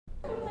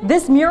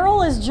This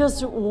mural is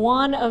just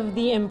one of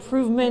the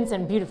improvements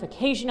and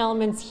beautification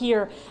elements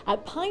here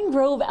at Pine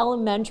Grove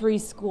Elementary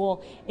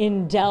School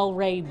in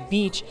Delray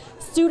Beach.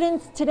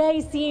 Students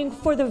today seeing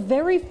for the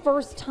very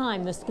first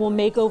time the school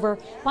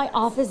makeover by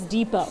Office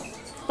Depot.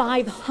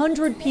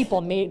 500 people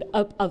made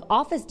up of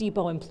Office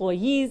Depot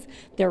employees,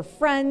 their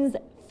friends,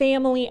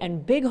 family,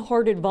 and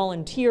big-hearted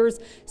volunteers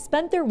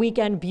spent their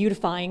weekend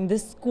beautifying the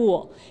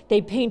school.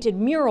 They painted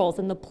murals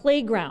in the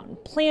playground,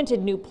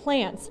 planted new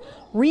plants,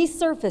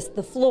 resurfaced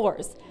the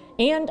floors,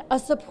 and a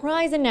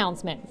surprise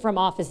announcement from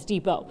Office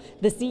Depot.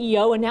 The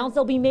CEO announced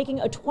they'll be making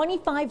a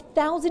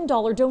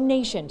 $25,000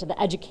 donation to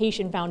the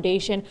Education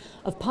Foundation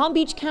of Palm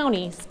Beach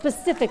County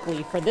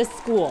specifically for this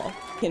school.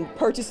 Can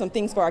purchase some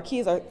things for our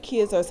kids. Our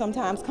kids are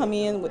sometimes come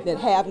in that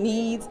have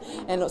needs,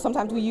 and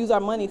sometimes we use our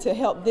money to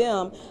help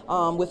them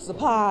with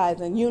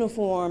supplies and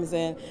uniforms,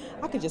 and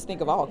I could just think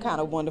of all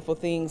kind of wonderful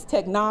things.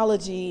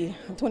 Technology,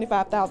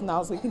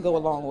 $25,000, we can go a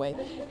long way.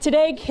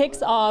 Today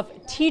kicks off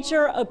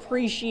Teacher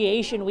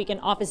Appreciation Week, and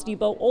Office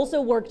Depot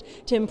also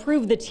worked to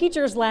improve the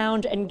Teachers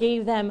Lounge and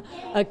gave them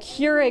a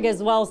Keurig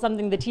as well,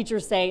 something the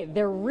teachers say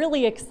they're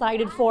really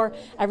excited for.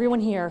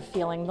 Everyone here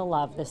feeling the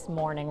love this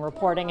morning.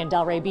 Reporting in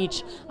Delray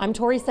Beach, I'm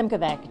Tori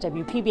Simkovic,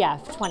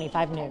 WPBF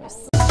 25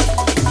 News.